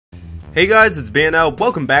Hey guys, it's BNL.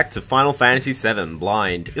 Welcome back to Final Fantasy VII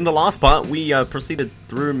Blind. In the last part, we proceeded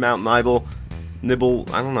through Mount Nibble,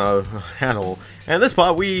 I don't know, at all. And this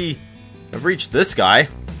part, we have reached this guy.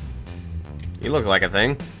 He looks like a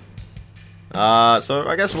thing. So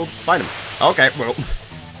I guess we'll fight him. Okay, well,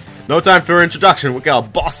 no time for introduction. We got a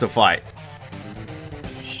boss to fight.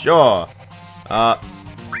 Sure. So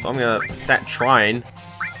I'm gonna that trine.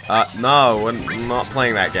 No, we're not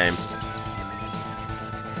playing that game.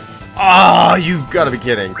 Ah, oh, you've got to be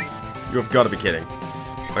kidding. You've got to be kidding.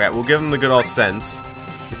 Okay, we'll give him the good old sense.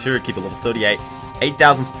 Material Keeper level 38.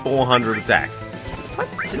 8,400 attack. What?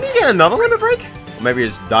 Didn't he get another limit break? Or maybe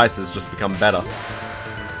his dice has just become better.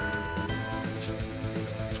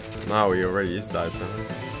 No, we already used dice, huh?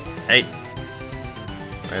 8.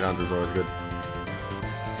 800 is always good.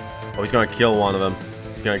 Oh, he's gonna kill one of them.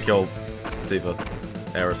 He's gonna kill Tifa.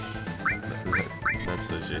 Eris. That's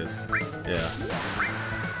who she is. Yeah.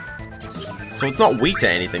 So it's not weak to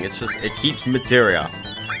anything, it's just, it keeps materia.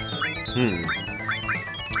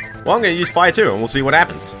 Well, I'm gonna use fire too, and we'll see what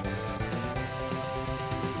happens.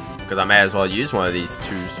 Because I may as well use one of these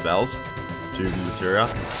two spells. Two materia.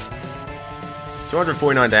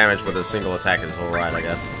 249 damage with a single attack is alright, I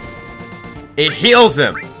guess. It heals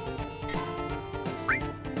him!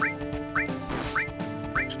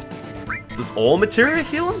 Does all materia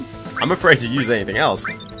heal him? I'm afraid to use anything else.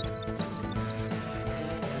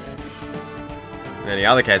 In any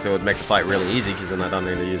other case, it would make the fight really easy, because then I don't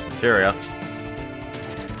need to use materia.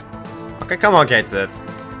 Okay, come on, Kate Sith.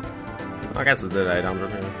 I guess it did 800.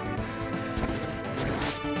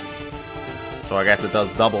 So I guess it does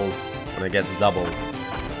doubles when it gets doubled.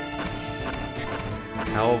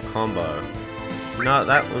 Hell combo. No,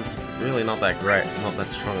 that was really not that great. Not that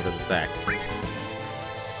strong of an attack.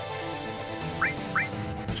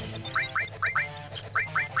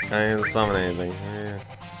 I didn't summon anything. Yeah.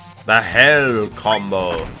 The hell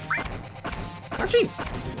combo. Actually,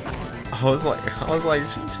 I was like,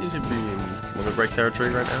 she should be in limit break territory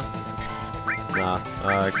right now.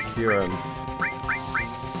 Nah, cure him.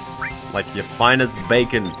 Like your finest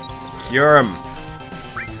bacon. Cure him.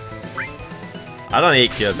 I don't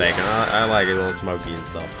eat cured bacon. I like it all smoky and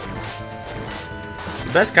stuff.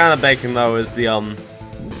 The best kind of bacon though is the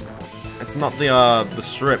it's not the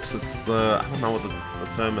strips. It's the, I don't know what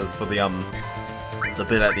the term is for the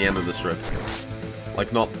bit at the end of the strip.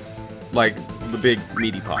 Like, not, like, the big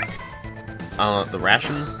meaty part. The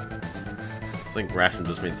ration? I think ration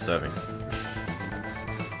just means serving.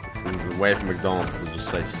 This is away from McDonald's to just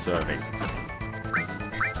say serving.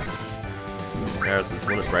 There's this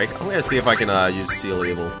limit break. I'm gonna see if I can use Seal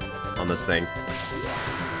Evil on this thing.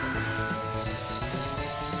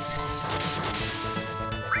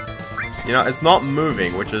 You know, it's not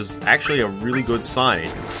moving, which is actually a really good sign.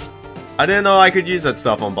 I didn't know I could use that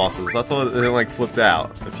stuff on bosses. I thought it like flipped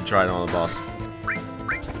out if you tried it on a boss.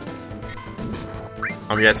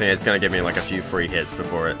 I'm guessing it's gonna give me like a few free hits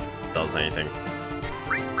before it does anything.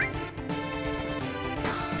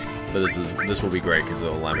 But this will be great because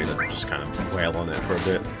it'll allow me to just kind of wail on it for a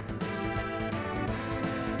bit.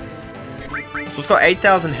 So it's got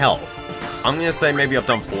 8,000 health. I'm gonna say maybe I've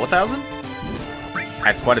done 4,000.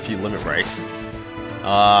 Had quite a few limit breaks.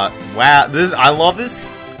 Wow, I love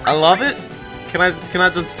this. I love it. Can I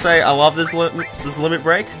just say I love this limit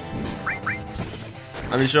break?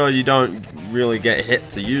 I'm sure you don't really get hit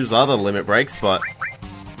to use other limit breaks, but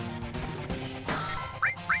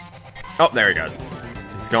oh, there he goes.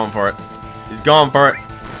 He's going for it. He's going for it.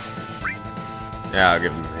 Yeah, I'll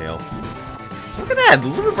give him the heal. Look at that. The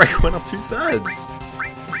limit break went up 2/3.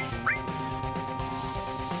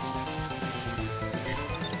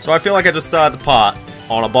 So I feel like I just started the part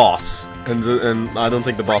on a boss, and I don't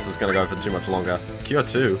think the boss is gonna go for too much longer. Cure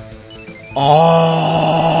 2.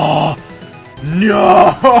 Oh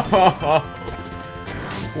no!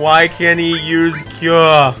 Why can't he use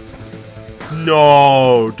Cure?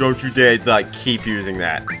 No! Don't you dare like keep using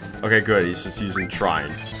that. Okay, good. He's just using Trine.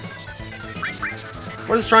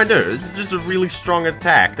 What does Trine do? This is just a really strong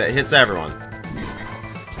attack that hits everyone.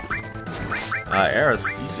 Eris,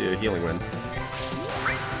 you see a healing wind.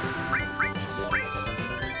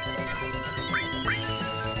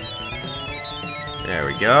 There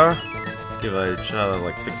we go. Give each other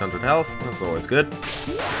like 600 health. That's always good.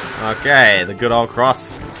 Okay, the good old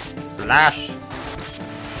cross. Slash.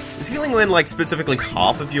 Is healing wind like specifically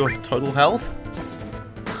half of your total health?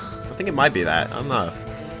 I think it might be that. I don't know.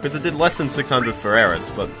 Because it did less than 600 for Eris,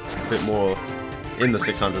 but a bit more in the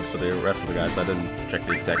 600s for the rest of the guys. I didn't check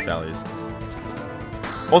the exact values.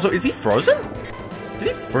 Also, is he frozen? Did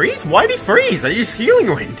he freeze? Why did he freeze? I used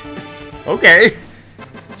healing wind. Okay.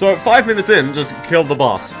 So 5 minutes in, just killed the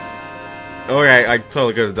boss. Okay, I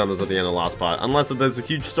totally could have done this at the end of the last part, unless there's a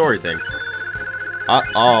huge story thing.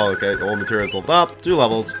 Oh, okay, all materials leveled up, 2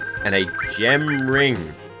 levels, and a gem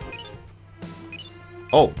ring.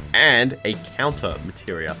 Oh, and a counter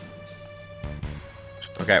materia.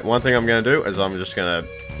 Okay, one thing I'm gonna do is I'm just gonna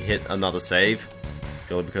hit another save.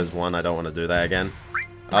 Purely because, one, I don't want to do that again.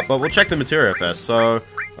 But we'll check the materia first. So,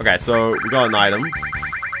 okay, so we got an item.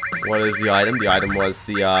 What is the item? The item was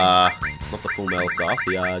the, not the full metal staff,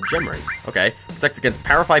 the, gem ring. Okay, protects against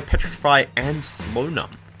Parify, Petrify, and Slow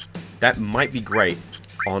Numb. That might be great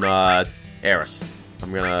on, Eris.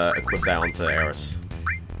 I'm gonna equip that onto Eris.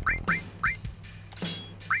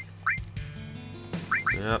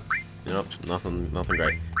 Yep, nothing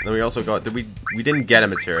great. And then we also got, we didn't get a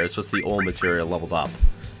materia, it's just the all materia leveled up.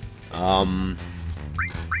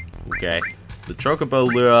 Okay. The Chocobo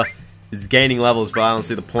Lure is gaining levels, but I don't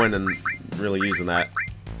see the point in really using that.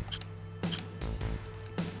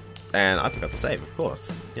 And I forgot to save, of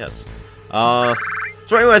course. Yes. So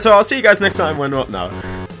anyway, so I'll see you guys next time when, no.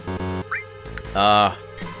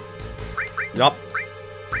 Yup.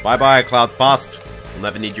 Bye-bye, Clouds Past. I'll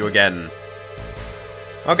never need you again.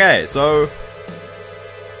 Okay, so...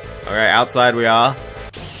 Okay, outside we are.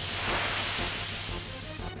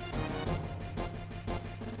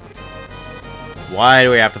 Why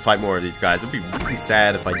do we have to fight more of these guys? It'd be really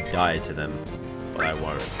sad if I died to them. But I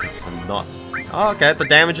won't, because I'm not... Oh, okay, the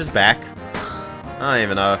damage is back. I don't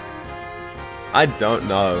even know. I don't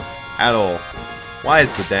know. At all. Why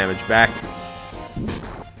is the damage back?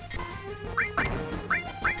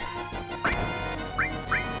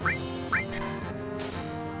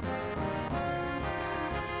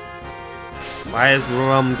 Why is the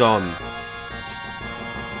rum gone?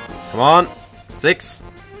 Come on! 6!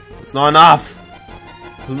 It's not enough!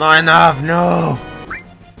 It's not enough, no!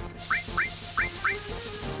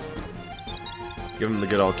 Give him the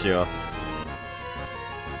good old cure.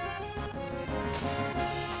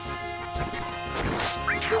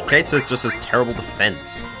 Kate says just has terrible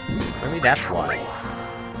defense. Maybe that's why.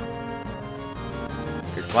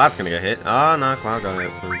 Because Cloud's gonna get hit. Oh no, Cloud gonna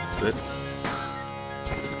get hit.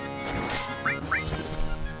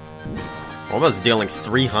 Almost dealing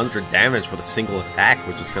 300 damage with a single attack,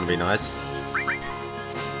 which is gonna be nice.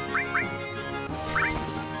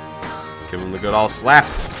 Give him the good old slap,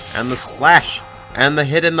 and the slash, and the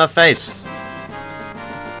hit in the face.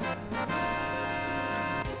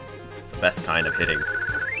 The best kind of hitting.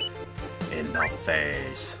 In the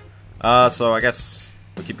face. So I guess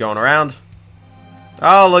we keep going around.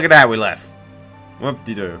 Oh, look at that, we left.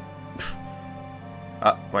 Whoop-de-doo.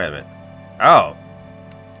 Wait a minute. Oh.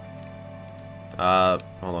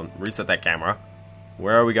 Hold on. Reset that camera.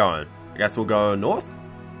 Where are we going? I guess we'll go north?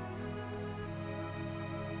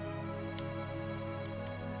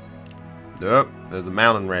 Yep, there's a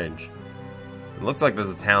mountain range. It looks like there's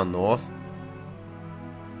a town north.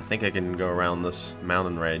 I think I can go around this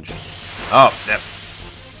mountain range. Oh, yep.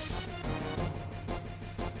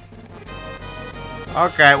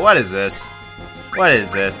 Okay, what is this? What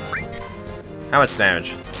is this? How much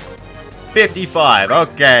damage? 55,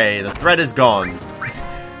 okay, the threat is gone.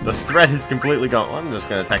 The threat is completely gone. Well, I'm just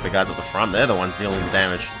gonna attack the guys at the front, they're the ones dealing the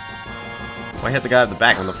damage. Why hit the guy at the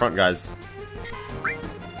back when the front guys...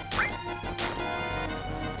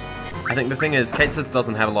 I think the thing is, Kate Sith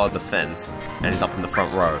doesn't have a lot of defense, and he's up in the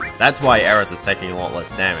front row. That's why Eris is taking a lot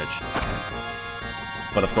less damage.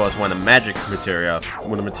 But of course, when a magic materia,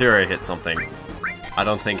 when a materia hits something, I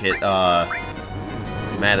don't think it,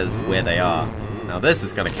 matters where they are. Now this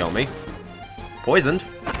is gonna kill me. Poisoned.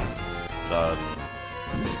 So...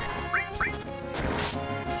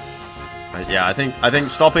 yeah, I think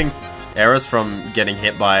stopping Eris from getting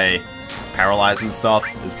hit by paralyzed and stuff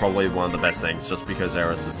is probably one of the best things, just because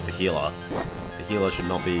Eris is the healer. The healer should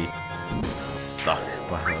not be stuck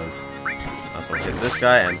by hers. So I'll hit this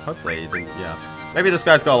guy, and hopefully, yeah. Maybe this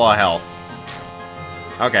guy's got a lot of health.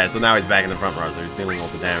 Okay, so now he's back in the front row, so he's dealing all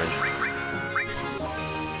the damage.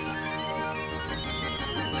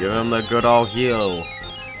 Give him the good old heal.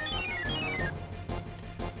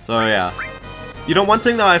 So yeah. You know, one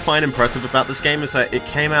thing that I find impressive about this game is that it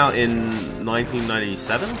came out in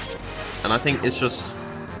 1997, and I think it's just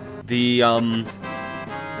the,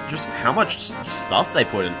 just how much stuff they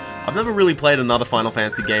put in. I've never really played another Final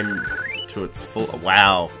Fantasy game to its full...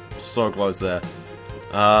 Wow, so close there.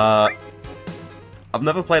 I've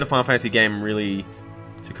never played a Final Fantasy game really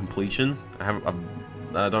to completion.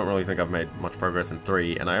 I don't really think I've made much progress in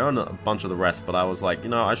 3, and I own a bunch of the rest, but I was like, you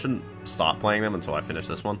know, I shouldn't start playing them until I finish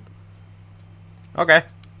this one. Okay.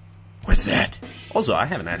 What's that? Also, I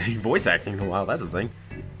haven't had any voice acting in a while, that's the thing.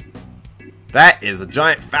 That is a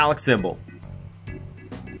giant phallic symbol.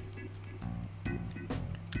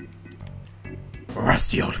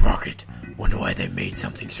 Dusty old rocket. Wonder why they made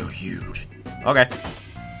something so huge. Okay.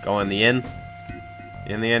 Go in the inn.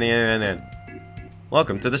 In.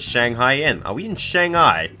 Welcome to the Shanghai Inn. Are we in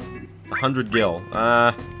Shanghai? It's 100 gil.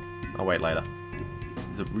 I'll wait later.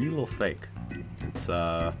 Is it real or fake? It's,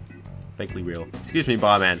 fakely real. Excuse me,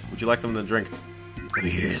 barman. Would you like something to drink? Let me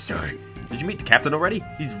hear your story. Did you meet the captain already?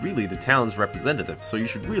 He's really the town's representative, so you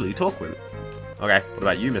should really talk with him. Okay, what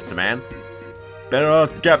about you, Mr. Man? Better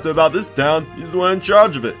ask the captain about this town. He's the one in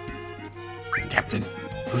charge of it. Captain?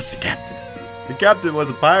 Who's the captain? The captain was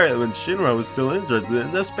a pirate when Shinra was still interested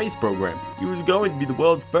in their space program. He was going to be the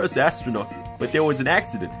world's first astronaut, but there was an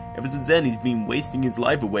accident. Ever since then, he's been wasting his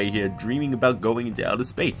life away here, dreaming about going into outer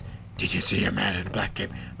space. Did you see a man in a black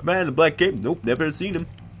cape? A man in a black cape? Nope, never seen him.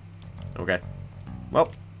 Okay.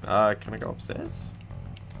 Well, can I go upstairs?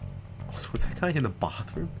 So was that guy in the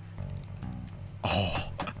bathroom? Oh.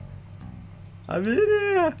 I'm in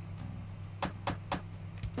here!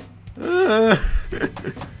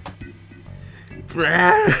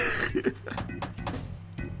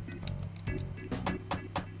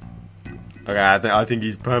 Okay, I think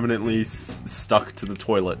he's permanently stuck to the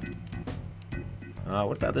toilet.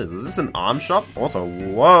 What about this? Is this an arm shop? Also,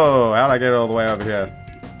 whoa! How'd I get all the way over here?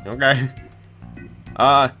 Okay.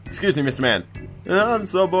 Excuse me, Mr. Man. I'm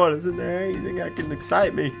so bored. Isn't there anything that can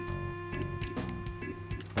excite me?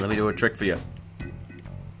 Let me do a trick for you.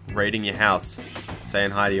 Raiding your house.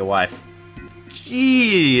 Saying hi to your wife.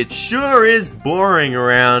 Gee, it sure is boring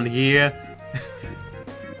around here.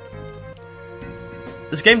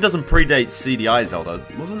 This game doesn't predate CDI Zelda.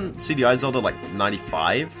 Wasn't CDI Zelda like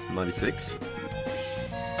 95? 96?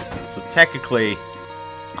 So technically,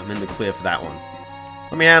 I'm in the clear for that one.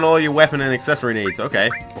 Let me handle all your weapon and accessory needs. Okay.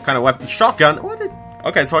 What kind of weapon? Shotgun? What?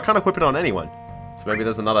 Okay, so I can't equip it on anyone. So maybe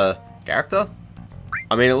there's another character?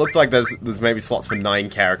 I mean, it looks like there's maybe slots for 9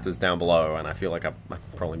 characters down below, and I feel like I'm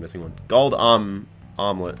probably missing one. Gold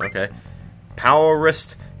armlet, okay. Power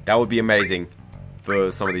wrist, that would be amazing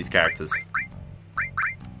for some of these characters.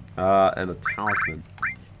 And a talisman.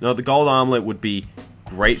 No, the gold armlet would be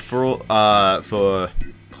great for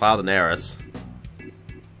Cloud and Aeris.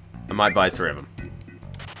 I might buy 3 of them.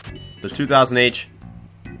 The 2,000 each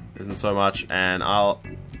isn't so much, and I'll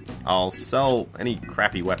sell any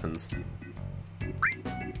crappy weapons.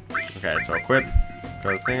 Okay, so equip,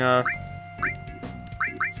 go to thinger.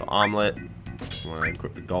 So armlet. I want to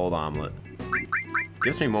equip the gold armlet.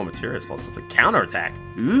 Gives me more material slots. It's a counterattack.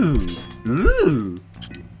 Ooh, ooh,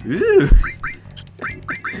 ooh.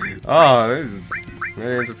 Oh, this is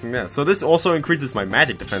very interesting there. So this also increases my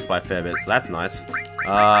magic defense by a fair bit, so that's nice.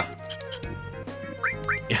 Yeah.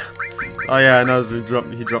 Oh yeah, I noticed he dropped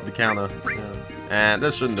the counter. Yeah. And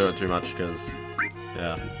this shouldn't do it too much, because,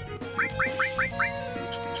 yeah.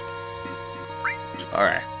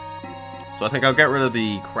 Alright. So I think I'll get rid of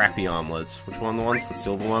the crappy armlets. Which one the ones? The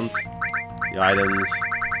silver ones? The items.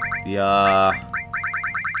 The, I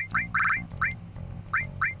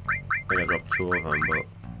think I dropped 2 of them, but...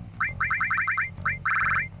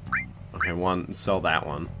 Okay, one, sell that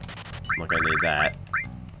one. Like I need that.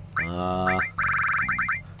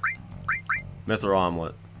 Mithril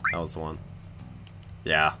armlet. That was the one.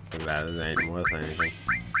 Yeah, look at that. It ain't worth anything.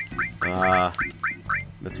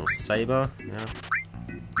 Mithril saber. Yeah.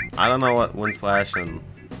 I don't know what wind slash and.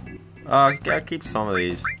 I'll keep some of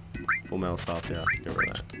these. Full metal stuff. Yeah, get rid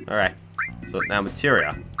of that. Alright. So now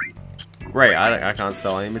materia. Great. I can't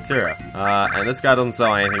sell any materia. And this guy doesn't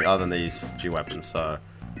sell anything other than these few weapons. So,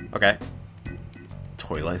 okay.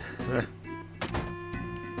 Toilet.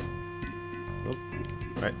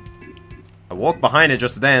 Right. I walked behind it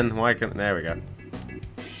just then. Why can... There we go.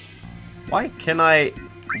 Why can I...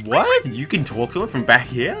 What? You can talk to him from back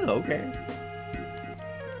here? Okay.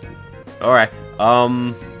 Alright.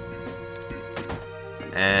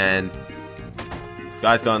 And... This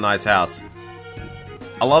guy's got a nice house.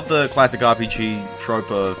 I love the classic RPG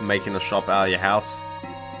trope of making a shop out of your house.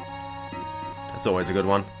 That's always a good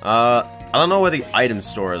one. I don't know where the item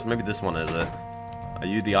store is. Maybe this one is it. Are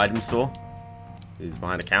you the item store? He's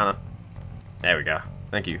behind a counter. There we go.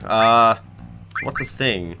 Thank you. What's this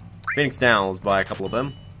thing? Phoenix Down, let's buy a couple of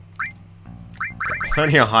them. Got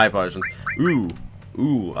plenty of high potions. Ooh.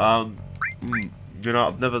 Ooh, you know,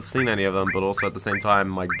 I've never seen any of them, but also at the same time,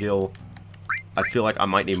 my gil... I feel like I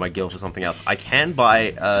might need my gil for something else. I can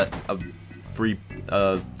buy a free,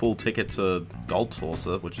 full ticket to Gold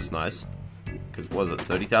Saucer, which is nice. Because, what is it,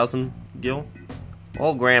 30,000 gil?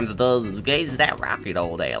 All Grams does is gaze at that rocket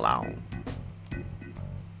all day long.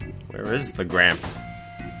 Where is the Gramps?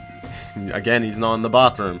 Again, he's not in the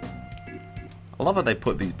bathroom. I love how they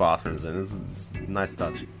put these bathrooms in. This is a nice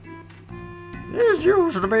touch. This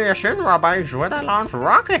used to be a Shinra base where they launched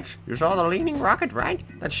rockets. You saw the leaning rocket, right?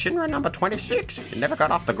 That's Shinra number 26. It never got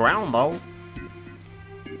off the ground, though.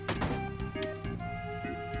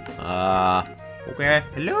 Okay.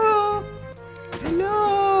 Hello?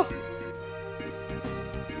 Hello?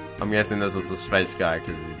 I'm guessing this is the space guy,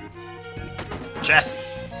 because he's... Chest!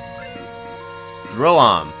 Drill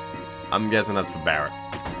arm. I'm guessing that's for Barrett.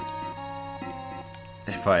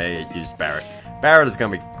 If I use Barrett. Barrett is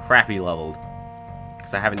gonna be crappy leveled.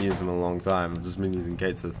 Because I haven't used him in a long time. I've just been using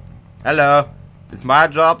Kate's. Hello! It's my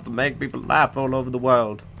job to make people laugh all over the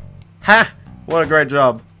world. Ha! What a great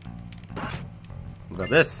job. Look at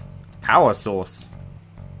this. Power source.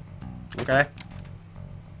 Okay.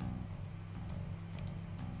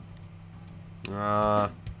 I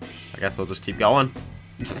guess we'll just keep going.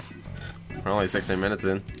 We're only 16 minutes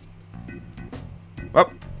in.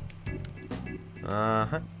 Whoop.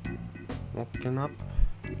 Walking up.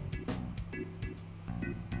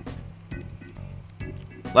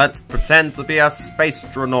 Let's pretend to be a space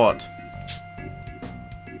astronaut.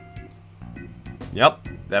 Yep,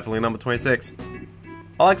 definitely number 26.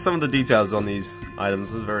 I like some of the details on these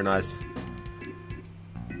items. It's very nice.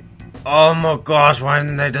 Oh my gosh, why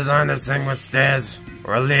didn't they design this thing with stairs?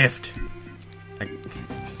 Or a lift?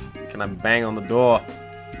 Can I bang on the door?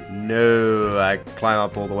 No, I climb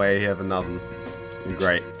up all the way here for nothing.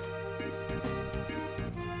 Great.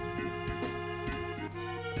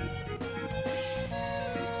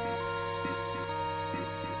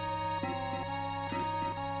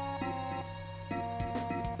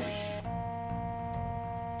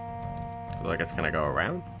 So I guess, can I go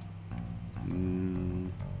around?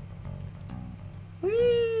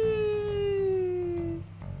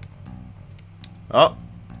 Oh,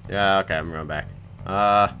 yeah, okay, I'm going back.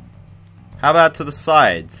 How about to the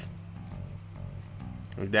sides?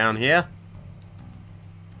 Down here?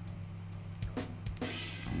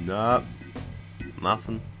 Nope.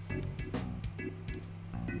 Nothing.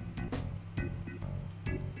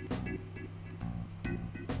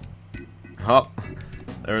 Oh,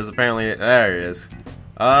 there is apparently, there he is.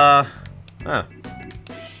 Huh.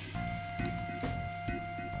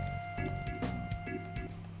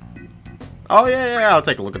 Oh, yeah, I'll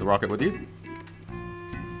take a look at the rocket with you.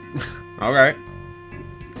 Okay.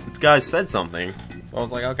 This guy said something, so I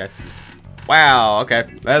was like, okay. Wow,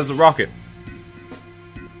 okay, there's the rocket.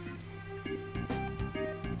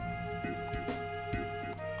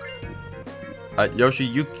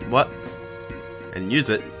 Yoshiyuki, what? And use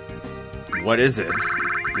it. What is it?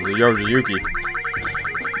 It's a Yoshiyuki.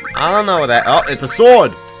 I don't know what that, oh, it's a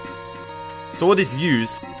sword! Sword is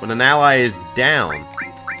used when an ally is down.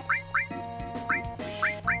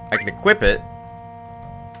 I can equip it.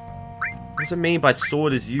 What does it mean by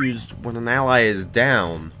sword is used when an ally is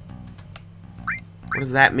down? What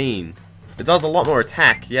does that mean? It does a lot more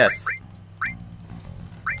attack, yes.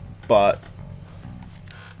 But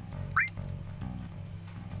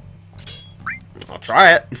I'll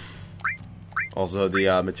try it. Also,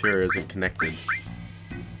 the material isn't connected.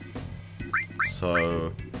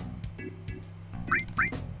 So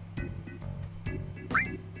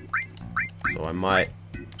I might.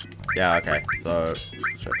 Yeah, okay. So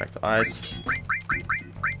straight back to ice.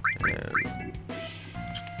 And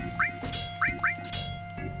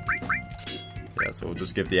yeah, so we'll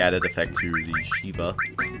just give the added effect to the Shiba.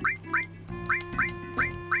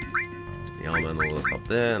 The elemental is up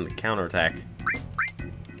there, and the counterattack.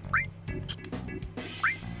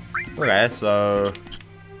 Okay, so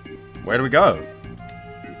where do we go?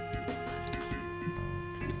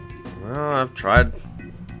 Well, I've tried.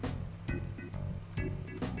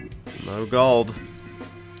 No gold.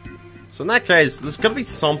 So in that case, there's gotta be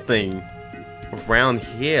something around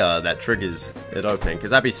here that triggers it opening, because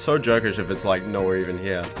that'd be so jokish if it's like nowhere even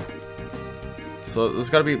here. So there's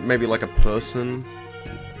gotta be maybe like a person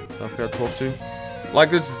that I've gotta talk to. Like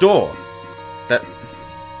this door. That...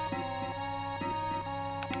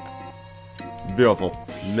 Beautiful.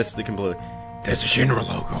 Missed it completely. There's a Shinra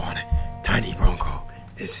logo on it. Tiny Bronco.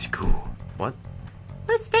 This is cool. What?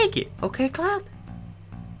 Let's take it, okay, Cloud?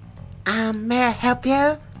 May I help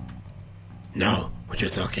you? No, we're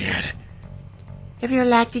just looking at it. If you'd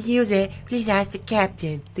like to use it, please ask the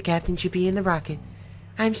captain. The captain should be in the rocket.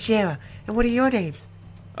 I'm Shara, and what are your names?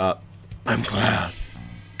 I'm Cloud.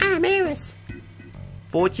 I'm Eris.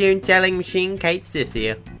 Fortune-telling machine Kate Sith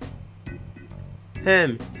here.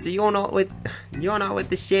 So you're not with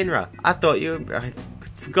the Shinra. I thought I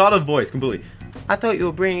forgot her voice completely. I thought you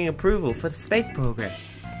were bringing approval for the space program.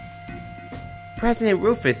 President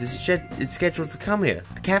Rufus is scheduled to come here.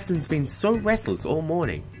 The captain's been so restless all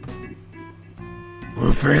morning.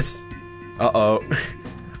 Rufus? Uh-oh.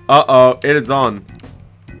 Uh-oh, it is on.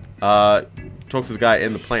 Talk to the guy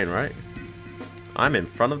in the plane, right? I'm in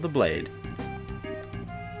front of the blade.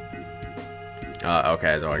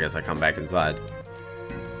 Okay, so I guess I come back inside.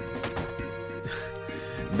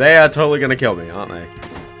 They are totally gonna kill me, aren't they?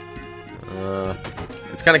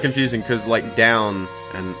 It's kind of confusing because, like, down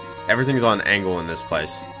and everything's on an angle in this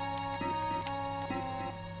place.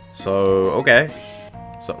 So, okay.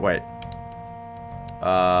 So, wait.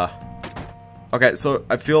 Okay, so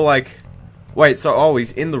I feel like... Wait, so, oh,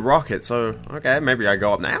 he's in the rocket, so, okay, maybe I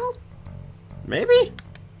go up now? Maybe?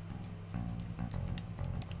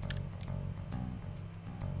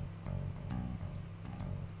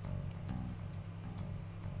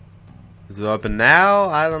 Is it open now?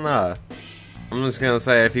 I don't know. I'm just gonna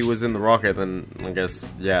say if he was in the rocket, then I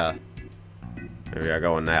guess, yeah. Maybe I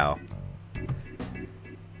go in now.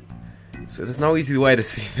 So there's no easy way to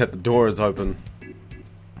see that the door is open.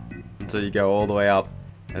 Until you go all the way up.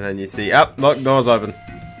 And then you see, oh, look, door's open.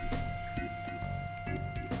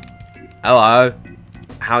 Hello.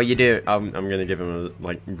 How you doing? I'm gonna give him a,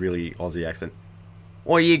 like, really Aussie accent.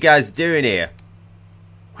 What are you guys doing here?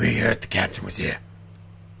 We heard the captain was here.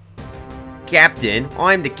 Captain?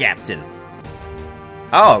 I'm the captain.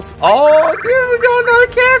 Oh, dude, we got another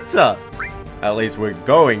character! At least we're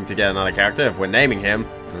going to get another character if we're naming him.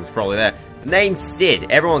 It's probably there. The name's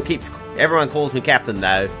Sid. Everyone calls me captain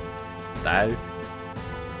though.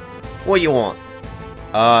 What do you want?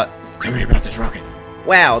 Tell me about this rocket.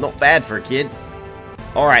 Wow, not bad for a kid.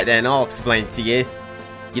 Alright then, I'll explain to you.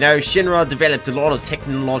 You know, Shinra developed a lot of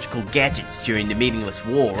technological gadgets during the Meaningless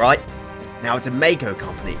War, right? Now it's a Mako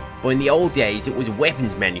company, but in the old days it was a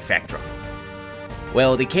weapons manufacturer.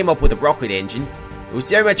 Well, they came up with a rocket engine. There was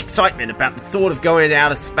so much excitement about the thought of going into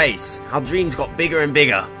outer space. Our dreams got bigger and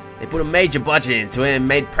bigger. They put a major budget into it and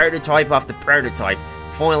made prototype after prototype.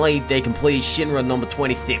 Finally, they completed Shinra number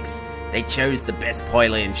 26. They chose the best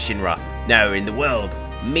pilot in Shinra. No, in the world.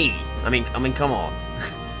 Me. I mean, come on.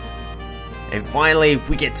 And finally,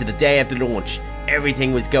 we get to the day of the launch.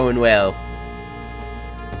 Everything was going well.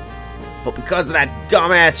 But because of that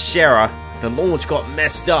dumbass Shera, the launch got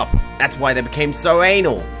messed up. That's why they became so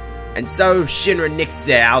anal. And so, Shinra nixed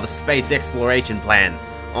their outer space exploration plans.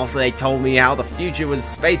 After they told me how the future was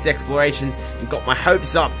space exploration and got my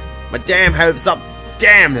hopes up. My damn hopes up.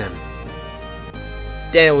 Damn them.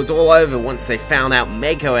 Then it was all over once they found out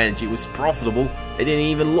Mako energy was profitable. They didn't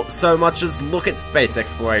even look so much as look at space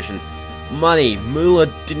exploration. Money,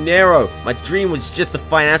 moolah, dinero. My dream was just a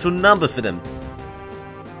financial number for them.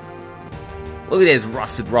 Look at this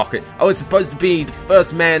rusted rocket. I was supposed to be the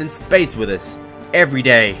first man in space with us. Every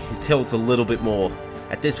day, it tilts a little bit more.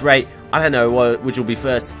 At this rate, I don't know which will be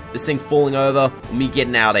first. This thing falling over, or me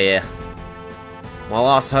getting out of here. My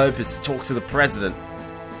last hope is to talk to the president.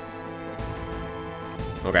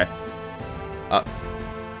 Okay.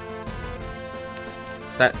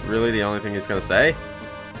 Is that really the only thing he's gonna say?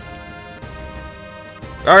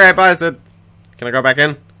 Okay, bye, Sid. Can I go back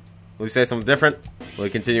in? Will he say something different? Will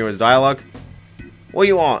he continue his dialogue? What do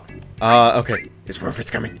you want? Okay. His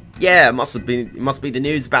roof's coming. Yeah, it must be the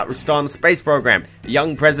news about restarting the space program. A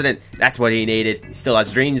young president, that's what he needed. He still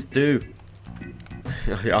has dreams too.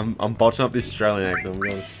 I'm botching up this Australian accent. I'm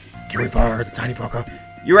going, Can we borrow the tiny poker?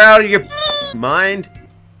 you're out of your mind?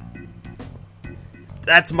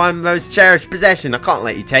 That's my most cherished possession. I can't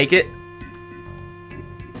let you take it.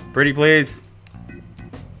 Pretty please.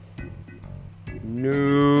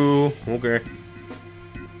 No. Okay.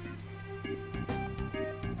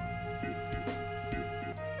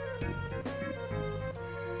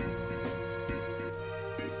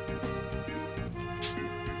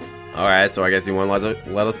 Alright, so I guess he won't let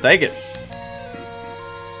us take it.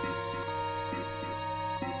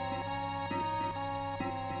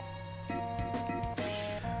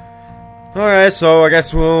 Alright, so I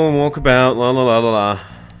guess we'll walk about, la la la la la.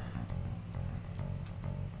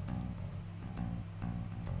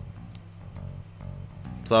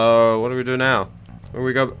 So, what do we do now? Where do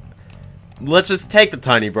we go? Let's just take the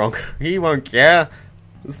tiny Bronco. He won't care.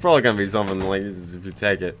 It's probably gonna be something like this if you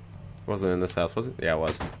take it. It wasn't in this house, was it? Yeah, it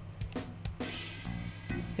was.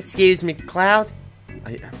 Excuse me, Cloud?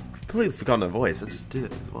 I've completely forgotten her voice. I just did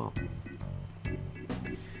it as well.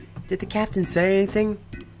 Did the captain say anything?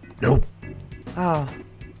 Nope. Oh.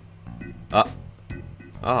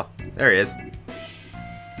 Oh, there he is.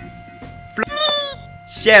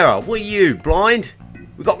 Shara, what are you, blind?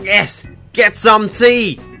 We got gas. Get some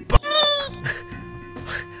tea.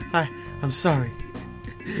 I'm sorry.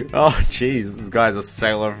 Oh, jeez, this guy's a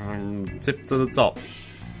sailor from tip to the top.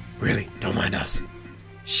 Really, don't mind us.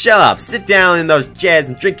 Shut up, sit down in those chairs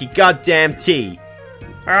and drink your goddamn tea.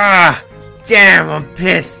 Ah, damn, I'm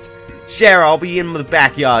pissed. Shara, I'll be in the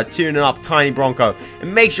backyard tuning up Tiny Bronco,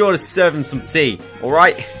 and make sure to serve him some tea,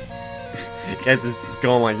 alright? Guess it's just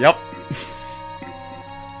going like, yup.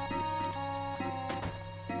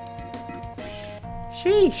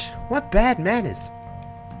 Sheesh, what bad manners.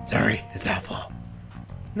 Sorry, it's our fault.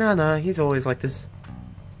 No, he's always like this.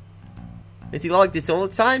 Is he like this all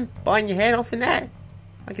the time? Biting your head off in that?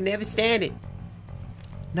 I can never stand it.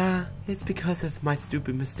 Nah, it's because of my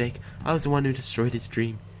stupid mistake. I was the one who destroyed his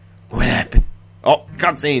dream. What happened? Oh,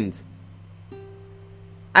 cutscenes.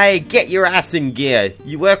 Hey, get your ass in gear.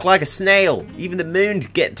 You work like a snail. Even the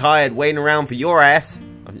moon'd get tired waiting around for your ass.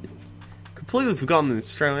 I've completely forgotten the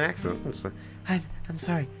Australian accent. I'm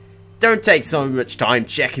sorry. Don't take so much time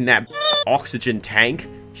checking that oxygen tank.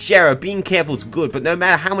 Shara, being careful is good, but no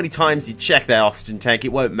matter how many times you check that oxygen tank,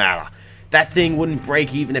 it won't matter. That thing wouldn't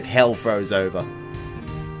break even if hell froze over.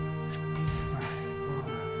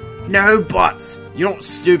 No buts! You're not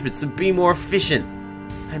stupid, so be more efficient.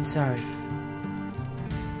 I'm sorry.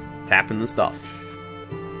 Tapping the stuff.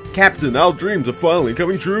 Captain, our dreams are finally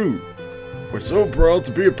coming true. We're so proud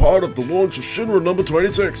to be a part of the launch of Shinra number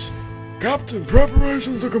 26. Captain,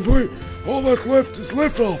 preparations are complete. All that's left is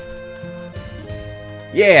liftoff.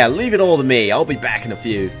 Yeah, leave it all to me. I'll be back in a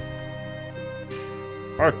few.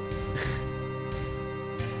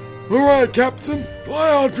 Alright, Captain. Fly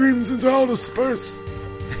our dreams into outer space.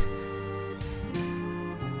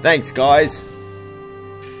 Thanks, guys.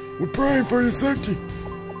 We're praying for your safety.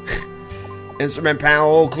 Instrument panel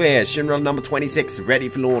all clear. Shinra number 26 ready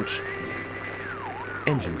for launch.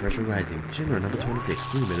 Engine pressure rising. Shinra number 26.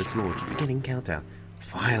 3 minutes launch. Beginning countdown.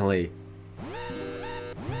 Finally.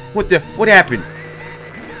 What happened?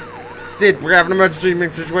 Sid, we're having an emergency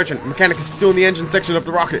situation. Mechanic is still in the engine section of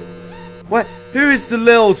the rocket. What? Who is the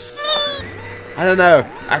little... I don't know.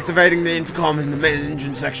 Activating the intercom in the main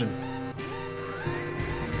engine section.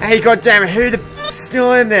 Hey, goddammit, who the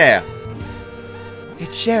still in there?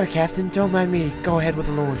 It's Shara, Captain. Don't mind me. Go ahead with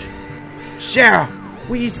the launch. Shara,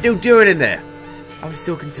 what are you still doing in there? I was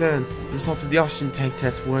still concerned. The results of the oxygen tank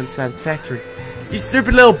test weren't satisfactory. You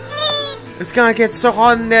stupid little... It's gonna get so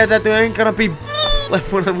hot in there that there ain't gonna be... Like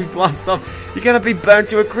when we blast off, you're gonna be burnt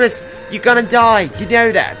to a crisp. You're gonna die. You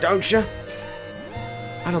know that, don't you?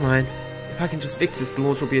 I don't mind. If I can just fix this, the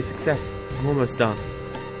launch will be a success. I'm almost done.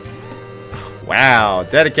 Wow,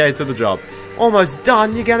 dedicated to the job. Almost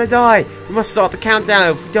done, you're gonna die. We must start the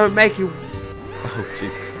countdown if we don't make you... Oh,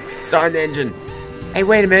 jeez. Start the engine. Hey,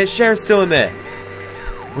 wait a minute, Shara's still in there.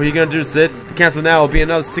 What are you gonna do, Sid? The cancel now will be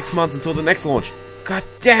another 6 months until the next launch. God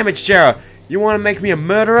damn it, Shara. You wanna make me a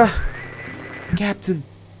murderer? Captain.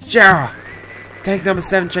 Shara. Tank number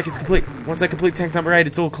 7 check is complete. Once I complete tank number 8,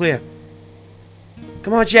 it's all clear.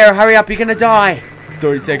 Come on, Shara, hurry up, you're gonna die.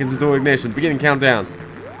 30 seconds until ignition. Beginning countdown.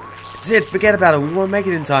 Sid, forget about it. We won't make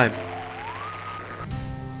it in time.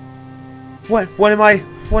 What am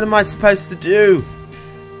I supposed to do?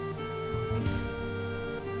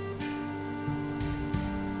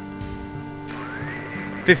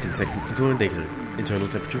 "15 seconds until indicator. Internal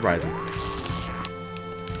temperature rising."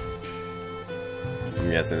 I'm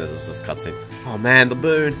guessing this is just cutscene. Oh man, the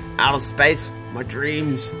moon, outer space, my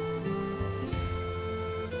dreams.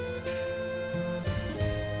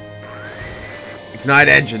 Ignite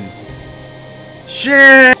engine.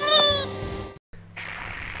 Shit!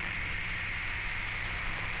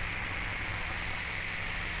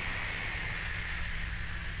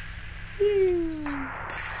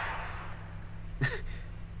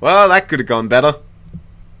 Well, that could have gone better.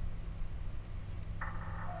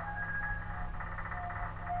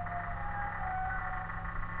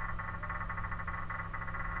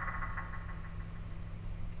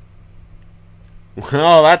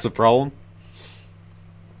 Well, that's a problem.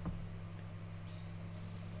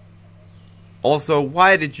 Also,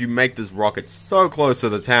 why did you make this rocket so close to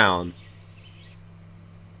the town?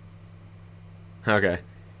 Okay.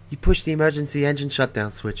 You pushed the emergency engine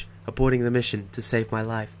shutdown switch, aborting the mission to save my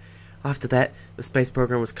life. After that, the space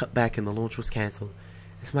program was cut back and the launch was cancelled.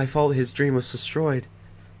 It's my fault his dream was destroyed.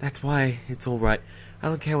 That's why it's alright. I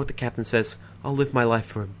don't care what the captain says. I'll live my life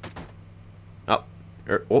for him. Oh,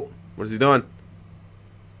 what is he doing?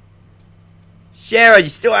 Shara, you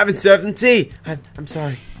still haven't served him tea! I'm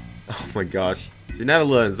sorry. Oh my gosh. She never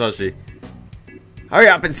learns, does she? Hurry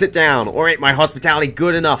up and sit down, or ain't my hospitality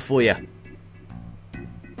good enough for you?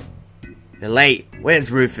 You're late. Where's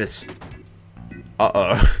Rufus?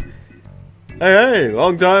 Uh-oh. Hey,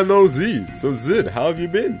 long time no see. So Sid, how have you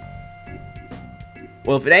been?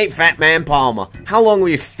 Well, if it ain't Fat Man Palmer, how long were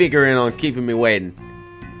you figuring on keeping me waiting?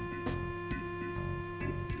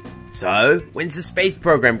 So, when's the space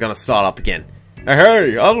program gonna start up again?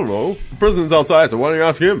 Hey, I don't know. The president's outside, so why don't you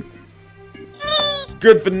ask him?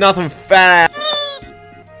 Good for nothing fat ass.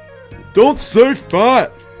 Don't say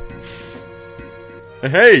fat!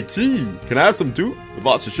 Hey, tea. Can I have some too? With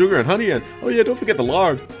lots of sugar and honey and... Oh yeah, don't forget the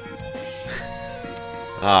lard.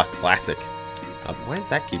 Ah, classic. Why does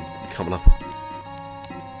that keep coming up?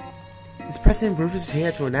 Is President Rufus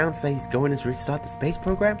here to announce that he's going to restart the space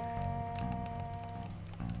program?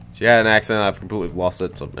 She had an accent, I've completely lost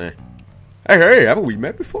it, so eh. Hey, haven't we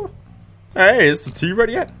met before? Hey, is the tea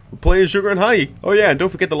ready yet? We're playing sugar and honey. Oh yeah, and don't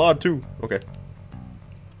forget the lard too. Okay.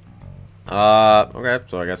 Okay,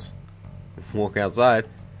 so I guess walk outside.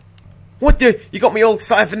 What the? You got me all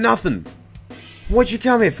excited for nothing. What'd you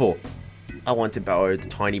come here for? I want to borrow the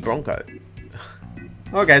tiny Bronco.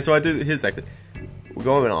 Okay, so I do his accent. We're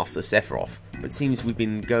going after Sephiroth, but it seems we've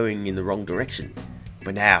been going in the wrong direction.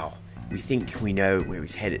 But now, we think we know where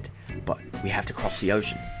he's headed, but we have to cross the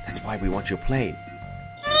ocean. That's why we want your plane.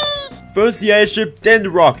 First the airship, then the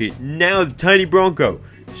rocket, now the tiny Bronco.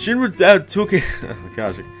 Shinra took it. Oh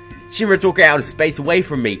gosh. Shinra took it out of space away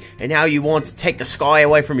from me, and now you want to take the sky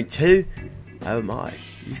away from me too? Oh my.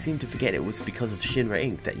 You seem to forget it was because of Shinra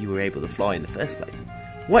Inc. that you were able to fly in the first place.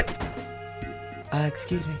 What?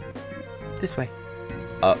 Excuse me. This way.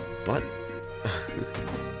 What?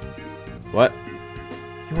 What?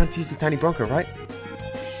 You want to use the tiny Bronco, right?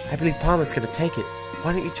 I believe Palmer's gonna take it.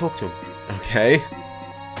 Why don't you talk to him? Okay.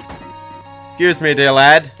 Excuse me, dear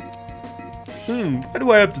lad. Why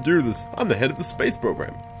do I have to do this? I'm the head of the space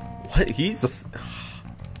program. What? He's the...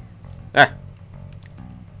 Ah.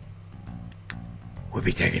 We'll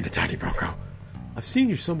be taking the tiny Bronco. I've seen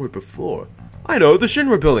you somewhere before. I know, the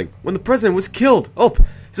Shinra building, when the president was killed. Oh,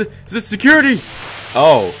 is it security?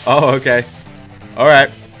 Oh, okay.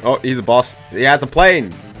 Alright. Oh, he's a boss. He has a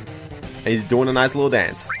plane. And he's doing a nice little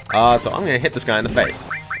dance. So I'm gonna hit this guy in the face.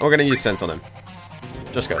 We're gonna use sense on him.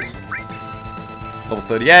 Just goes. Level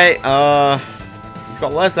 38. He's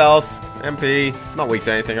got less health. MP. Not weak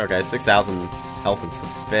to anything. Okay, 6,000 health is a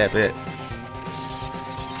fair bit.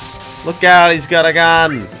 Look out, he's got a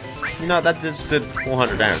gun. You know, that just did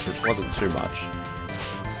 400 damage, which wasn't too much.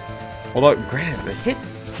 Although, granted, the hit...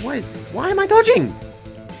 Why am I dodging?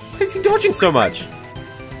 Why is he dodging so much?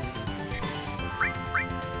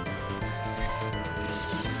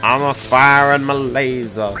 I'm a firing my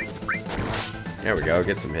laser. There we go,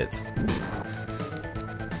 get some hits.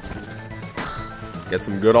 Get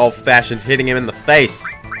some good old-fashioned hitting him in the face.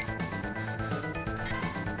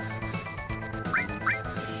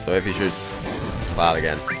 So if he shoots loud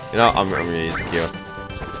again. You know, I'm gonna use the Q.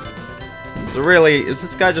 So really, is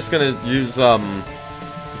this guy just gonna use, the,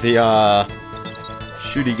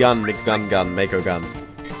 shooty gun, gun, Mako gun?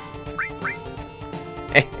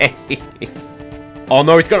 Oh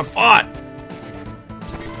no, he's got a fight!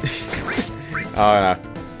 Oh no.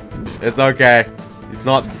 It's okay. He's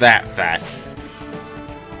not that fat.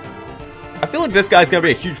 I feel like this guy's gonna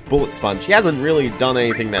be a huge bullet sponge. He hasn't really done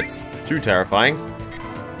anything that's too terrifying.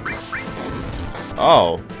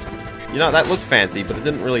 Oh. You know, that looked fancy, but it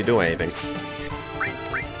didn't really do anything.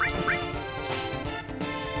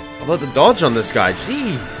 Although the dodge on this guy,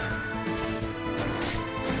 jeez.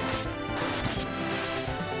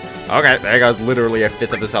 Okay, there goes literally a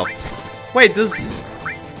fifth of his health. Wait, does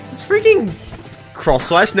freaking Cross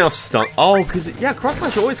Slash now stun? Oh, because, yeah, Cross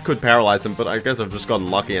Slash always could paralyze them, but I guess I've just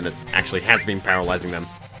gotten lucky and it actually has been paralyzing them.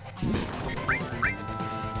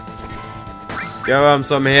 Give him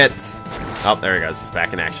some hits. Oh, there he goes. He's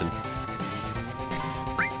back in action.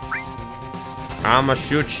 I'ma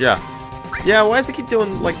shoot ya. Yeah, why does he keep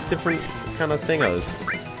doing, like, different kind of thingos?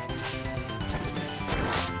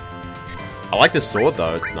 I like this sword,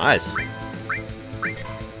 though. It's nice.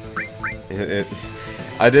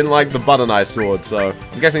 I didn't like the butter knife sword, so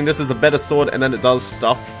I'm guessing this is a better sword, and then it does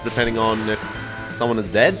stuff depending on if someone is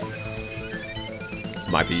dead.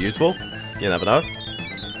 Might be useful. You never know.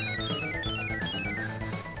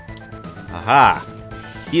 Aha!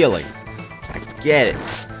 Healing. I get it.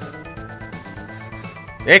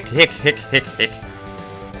 Hick.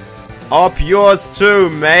 Up yours too,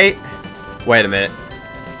 mate. Wait a minute.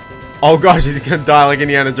 Oh gosh, he's gonna die like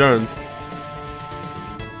Indiana Jones.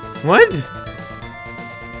 What?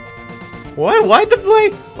 What? Why'd the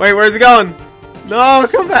plane? Wait, where's he going? No,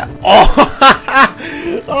 come back. Oh!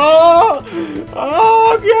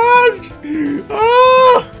 Oh gosh!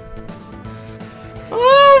 Oh!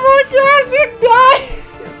 Oh my gosh, you died!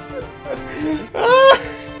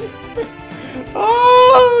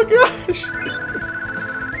 Oh gosh!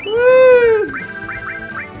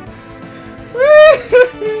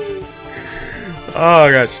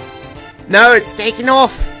 Oh gosh. No, it's taken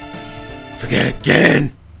off! Forget it, get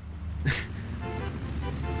in!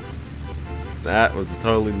 That was a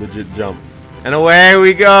totally legit jump. And away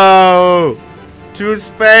we go! To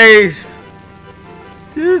space!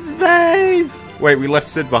 To space! Wait, we left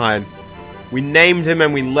Sid behind. We named him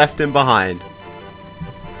and we left him behind.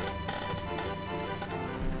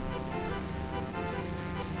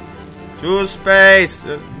 To space!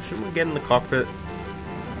 Shouldn't we get in the cockpit?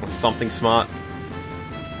 Or something smart?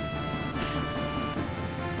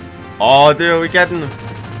 Oh, dude, we getting...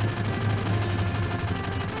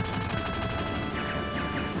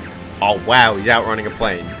 Oh, wow, he's outrunning a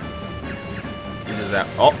plane. He does that.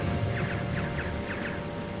 Oh!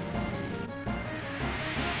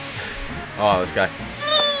 Oh, this guy.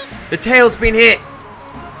 The tail's been hit!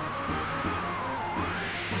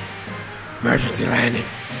 Emergency landing.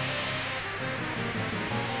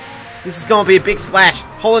 This is gonna be a big splash.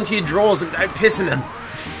 Hold onto your drawers and don't piss in them.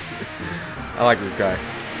 I like this guy.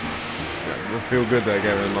 It'll feel good though,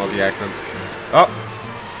 getting an Aussie accent. Oh!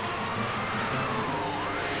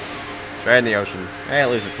 Straight in the ocean. Hey,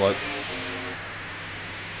 at least it floats.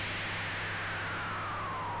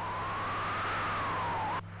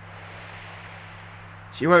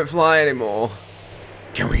 She won't fly anymore.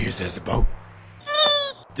 Can we use it as a boat?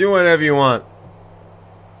 Do whatever you want.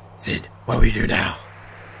 Sid, what do we do now?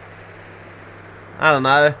 I don't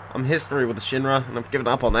know. I'm history with the Shinra, and I've given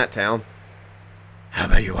up on that town. How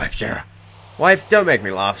about your wife, Jera? Wife, don't make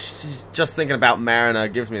me laugh. She's just thinking about Mariner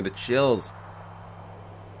gives me the chills.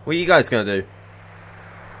 What are you guys gonna do?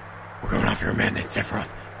 We're going after a man named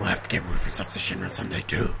Sephiroth. We'll have to get Rufus off the Shinra someday,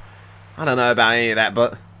 too. I don't know about any of that,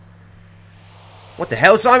 but... What the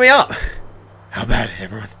hell? Sign me up! How about it,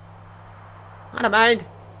 everyone? I don't mind.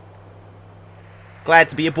 Glad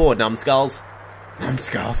to be aboard, numbskulls.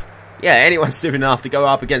 Numbskulls? Yeah, anyone stupid enough to go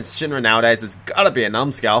up against Shinra nowadays has gotta be a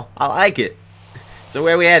numbskull. I like it. So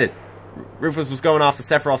where are we headed? Rufus was going after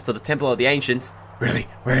Sephiroth to the Temple of the Ancients. Really?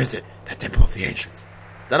 Where is it? That Temple of the Ancients?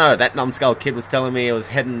 Dunno, that numbskull kid was telling me it was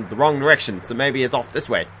heading the wrong direction, so maybe it's off this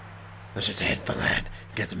way. Let's just head for land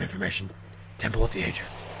and get some information. Temple of the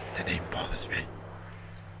Ancients. That name bothers me.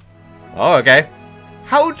 Oh, okay.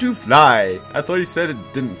 How to fly? I thought he said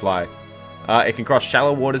it didn't fly. It can cross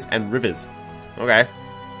shallow waters and rivers. Okay.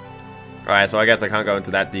 Alright, so I guess I can't go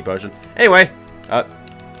into that deep ocean. Anyway,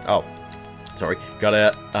 oh. Sorry.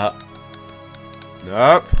 Gotta,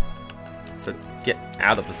 nope. So, get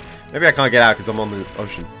out of the... Maybe I can't get out because I'm on the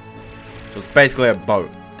ocean. So it's basically a boat.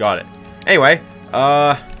 Got it. Anyway,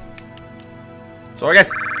 so I guess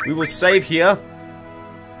we will save here.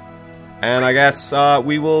 And I guess,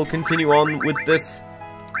 we will continue on with this,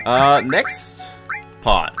 next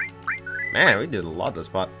part. Man, we did a lot this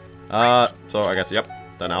part. So I guess, yep,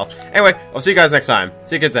 done now. Anyway, I'll see you guys next time.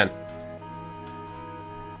 See you kids then.